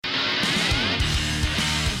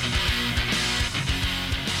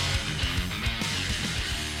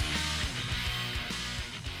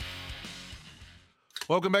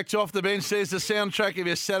Welcome back to Off the Bench. There's the soundtrack of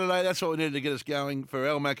your Saturday. That's what we needed to get us going. For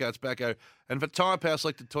El Maco Tobacco and for Tyre Power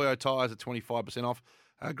selected Toyo tyres at 25% off.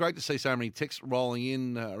 Great to see so many texts rolling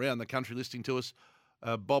in around the country listening to us.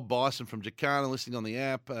 Bob Bison from Jacana listening on the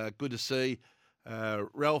app. Good to see.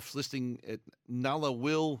 Ralph's listening at Nulla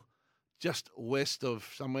Will, just west of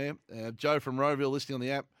somewhere. Joe from Rowville listening on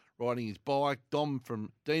the app, riding his bike. Dean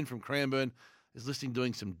from Cranbourne is listening,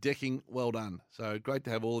 doing some decking. Well done. So great to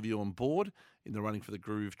have all of you on board in the running for the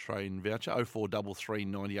Groove Train voucher. 0433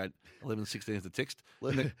 98 11 16 is the text.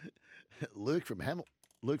 Luke from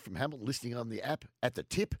Hamilton listening on the app at the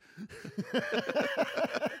tip.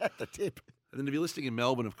 At the tip. And then if you're listening in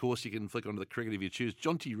Melbourne, of course, you can flick onto the cricket if you choose.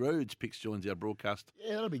 Jonty Rhodes joins our broadcast.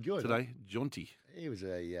 Yeah, that'll be good. Today, Jonty. He was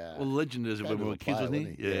a legend as when we were kids,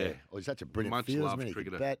 wasn't he? Yeah. Oh, he's such a brilliant Much fieldsman. loved He could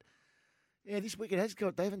cricketer. bat. Yeah, this weekend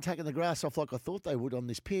they haven't taken the grass off like I thought they would on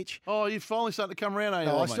this pitch. Oh, you're finally starting to come around, are you?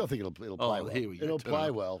 No, I mate? still think it'll play well. Here we go. It'll Turn it play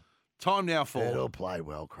up. well. Time now for... It'll play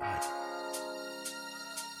well, Craig.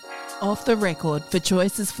 Off the record for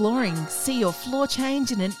Choices Flooring. See your floor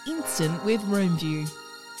change in an instant with Roomview.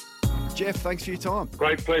 Jeff, thanks for your time.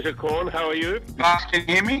 Great pleasure, Corn. How are you? Bucks, can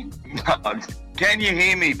you hear me? Can you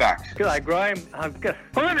hear me, Bucks? G'day, Graham. I'm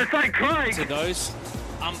going to say Craig. To those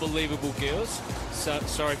unbelievable girls,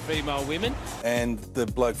 female women. And the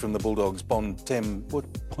bloke from the Bulldogs, Bontempo.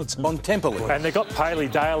 And they've got Paley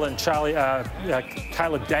Dale and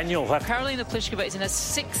Caleb Daniel. Karolina Pliskova is in her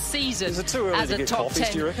 6th season Is it too early as to a get top coffees,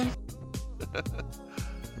 10. do you reckon?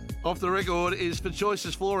 Off the record is for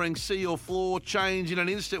Choices Flooring. See your floor change in an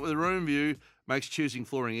instant with Roomview. Makes choosing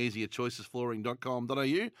flooring easy at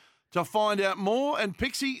choicesflooring.com.au to find out more. And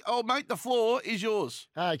Pixie, old mate, the floor is yours.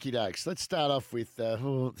 Okie dokes. Let's start off with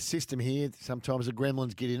the system here. Sometimes the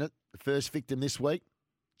gremlins get in it. The first victim this week,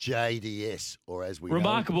 JDS, or as we know.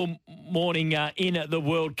 Remarkable morning in the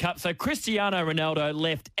World Cup. So Cristiano Ronaldo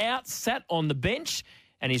left out, sat on the bench,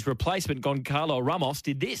 and his replacement, Goncalo Ramos,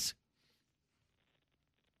 did this.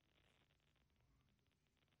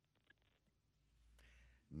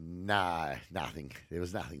 No, nothing. There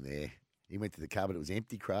was nothing there. He went to the cupboard. It was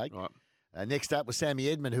empty, Craig. Right. Next up was Sammy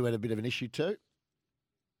Edmund, who had a bit of an issue too.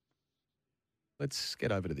 Let's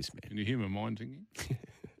get over to this man. Can you hear my mind thinking?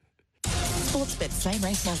 Sportsbet same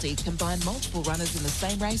race multi. Combine multiple runners in the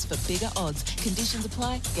same race for bigger odds. Conditions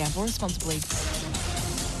apply. Gamble responsibly.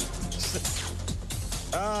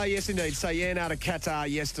 Yes, indeed. Say yeah now to Qatar,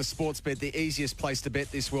 yes to Sportsbet, the easiest place to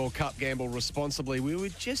bet this World Cup. Gamble responsibly. We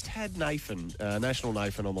just had Nathan, National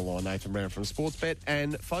Nathan on the line, Nathan Brown from Sportsbet,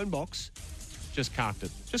 and Phone Box just carked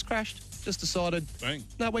it. Just crashed. Just decided,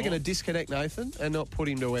 no, we're going to disconnect Nathan and not put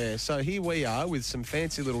him to air. So here we are with some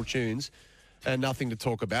fancy little tunes and nothing to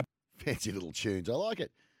talk about. Fancy little tunes. I like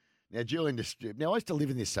it. Now, Julian Distrib. Now, I used to live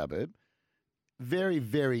in this suburb. Very,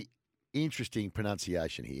 very interesting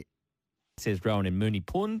pronunciation here. It says growing in Mooney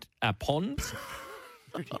Ponds. Mooney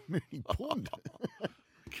Pond.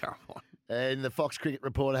 Come on. And the Fox Cricket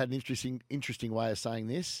Reporter had an interesting way of saying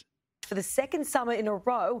this. For the second summer in a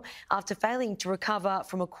row after failing to recover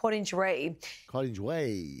from a quad injury. Cottage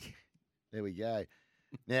Way. There we go.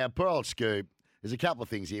 Now, poor old Scoob, there's a couple of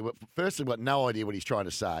things here. Firstly, we've got no idea what he's trying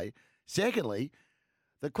to say. Secondly,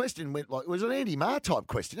 the question went like it was an Andy Marr type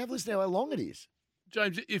question. Have a listen to how long it is.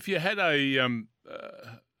 James, if you had a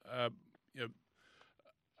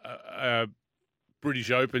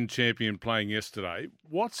British Open champion playing yesterday,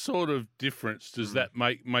 what sort of difference does that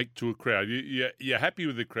make to a crowd? You're happy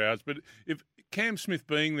with the crowds, but if Cam Smith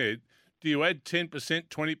being there, do you add 10%,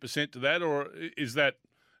 20% to that, or is that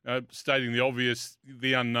stating the obvious,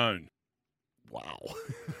 the unknown? Wow.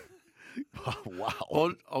 Wow.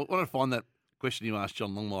 Well, I want to find that question you asked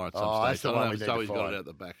John Longmire at some stage. That's the one we need to Zoe's got find. it out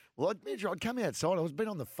the back. Well, I'd come outside. I was been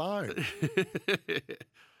on the phone.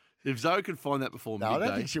 If Zoe could find that before midday. I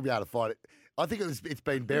don't think she'll be able to find it. I think it's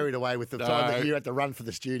been buried away with the time that you had to run for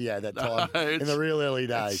the studio that time in the real early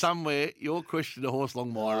days. Somewhere, your question to Horse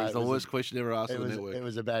Longmire is the worst question ever asked on the network. It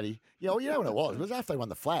was a baddie. Yeah, well, you know what it was? It was after they won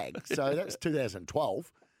the flag. So that's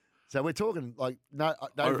 2012. So we're talking like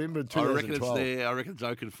November 2012. I reckon it's there. I reckon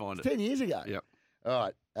Zoe can find it. 10 years ago. Yep.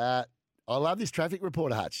 All right. I love this traffic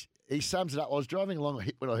reporter, Hutch. He sums it up. I was driving along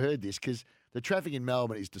when I heard this because the traffic in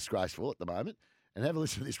Melbourne is disgraceful at the moment. And have a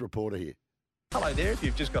listen to this reporter here. Hello there. If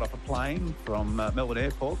you've just got off a plane from Melbourne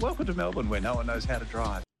Airport, welcome to Melbourne, where no one knows how to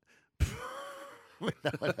drive. When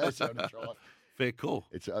no one knows how to drive. Fair call.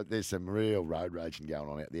 There's some real road raging going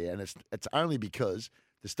on out there, and it's only because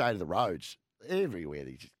the state of the roads everywhere.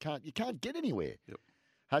 You can't get anywhere. Yep.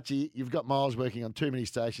 Hutchie, you've got Miles working on too many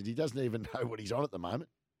stations. He doesn't even know what he's on at the moment.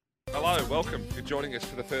 Hello, welcome. You're joining us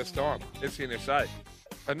for the first time. SCNSA.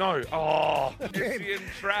 SCN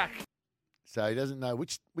Track. So he doesn't know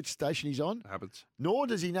which station he's on. Happens. Nor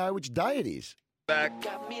does he know which day it is. Back.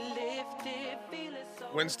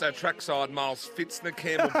 Wednesday trackside, Miles Fitzner,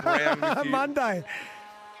 Campbell Brown with you. Monday.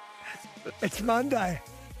 It's Monday.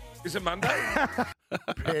 Is it Monday?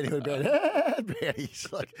 Brownie would be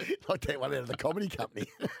Brownie's like that one out of the comedy company.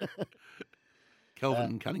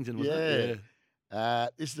 Kelvin Cunnington, wasn't it? Yeah.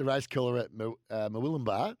 This is the race caller at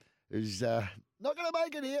Murwillumbah who's not going to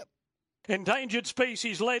make it here. Endangered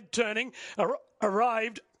species lead turning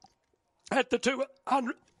arrived at the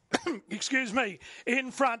 200. Excuse me,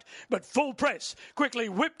 in front, but Full Press quickly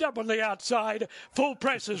whipped up on the outside. Full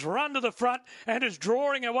Press has run to the front and is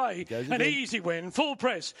drawing away. An easy win. Full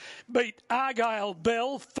Press beat Argyle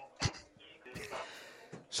Bell.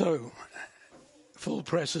 So, Full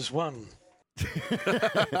Press has won.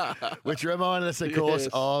 Which reminded us, of course,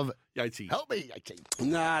 of Yatesy. Help me, Yatesy.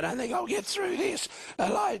 No, I don't think I'll get through this.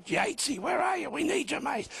 Hello, Yatesy, where are you? We need you,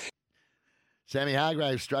 mate. Sammy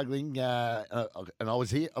Hargraves struggling, and I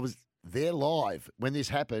was there live when this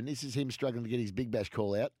happened. This is him struggling to get his Big Bash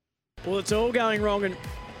call out. Well, it's all going wrong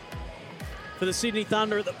for the Sydney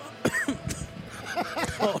Thunder at the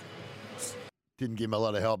Didn't give him a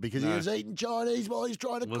lot of help because he was eating Chinese while he's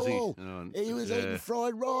trying to call. He was eating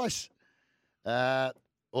fried rice. This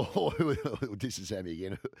is Sammy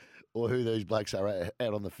again, or who these blokes are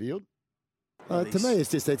out on the field. To me, it's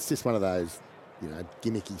just one of those,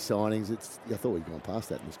 gimmicky signings. I thought we'd gone past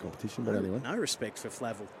that in this competition, but anyway. No respect for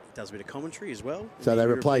Flavel. He does a bit of commentary as well. So they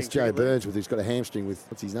replaced Joe Burns with who's got a hamstring with,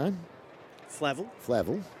 what's his name? Flavel.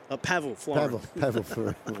 Pavel. Pavel for whatever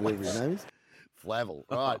his name is. Flavel.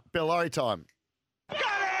 All right, Bill Laurie time.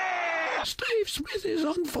 Steve Smith is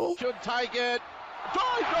on for. Should take it.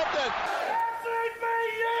 Drive, dropped it.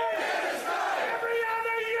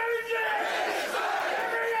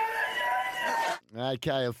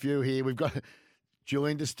 Okay, a few here. We've got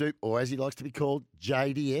Julian De Stoop, or as he likes to be called,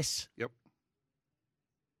 JDS. Yep.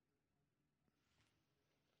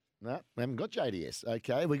 No, we haven't got JDS.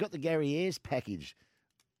 Okay, we got the Gary Ayres package.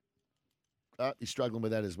 He's struggling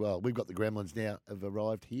with that as well. We've got the Gremlins now have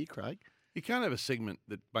arrived here, Craig. You can't have a segment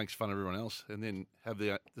that makes fun of everyone else and then have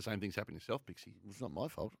the same things happen yourself, Pixie. It's not my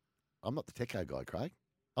fault. I'm not the techo guy, Craig.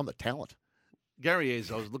 I'm the talent. Gary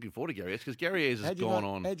Ayres, I was looking forward to Gary Ayres because Gary Ayres has gone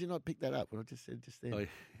on. How'd you not pick that up? What I just said just then.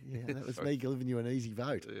 Yeah, that was me giving you an easy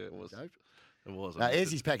vote. Yeah, it was. It was.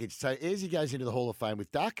 Here's his package. So Ayres goes into the Hall of Fame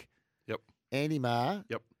with Duck. Yep. Andy Marr.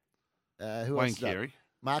 Yep. Who Wayne else? Carey.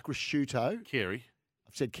 Mark Rasciuto. Carey.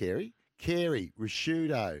 I've said Carey. Carey,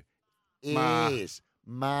 Rasciuto. Marr. Ayres.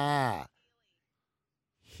 Marr.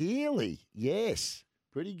 Healy. Yes.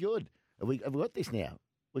 Pretty good. Have we got this now?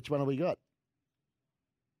 Which one have we got?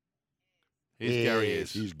 Here's Gary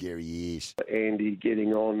Ayres. Here's Gary Ayres. Andy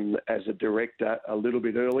getting on as a director a little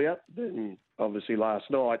bit earlier than obviously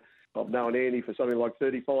last night. I've known Andy for something like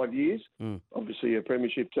 35 years. Obviously a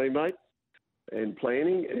premiership teammate and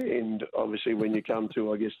planning. And obviously when you come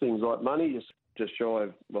to, I guess, things like money, you're just shy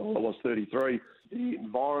of, I was 33. The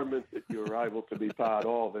environment that you're able to be part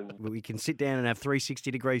of. And we can sit down and have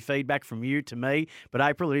 360-degree feedback from you to me. But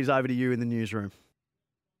April, it is over to you in the newsroom.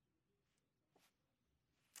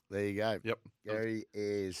 There you go. Yep. Gary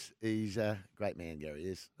Ayres. He's a great man, Gary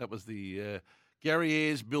Ayres. That was the Gary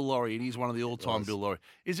Ayres, Bill Laurie, and he's one of the all-time Bill Laurie.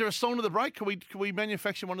 Is there a song to the break? Can we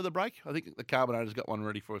manufacture one to the break? I think the Carbonator's got one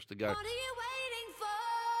ready for us to go. What are you waiting for?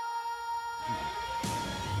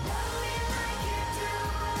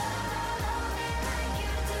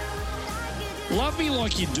 Love me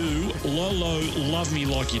like you do, Lolo, love me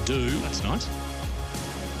like you do. That's nice.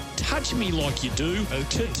 Touch me like you do,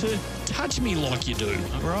 touch me like you do.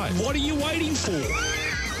 All right. What are you waiting for?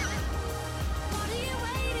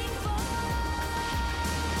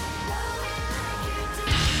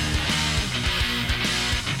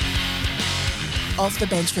 Off the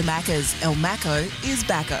bench for Maccas, El Maco is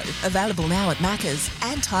Bacco. Available now at Maccas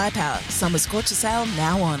and Tyre Power. Summer Scorcher sale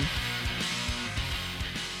now on.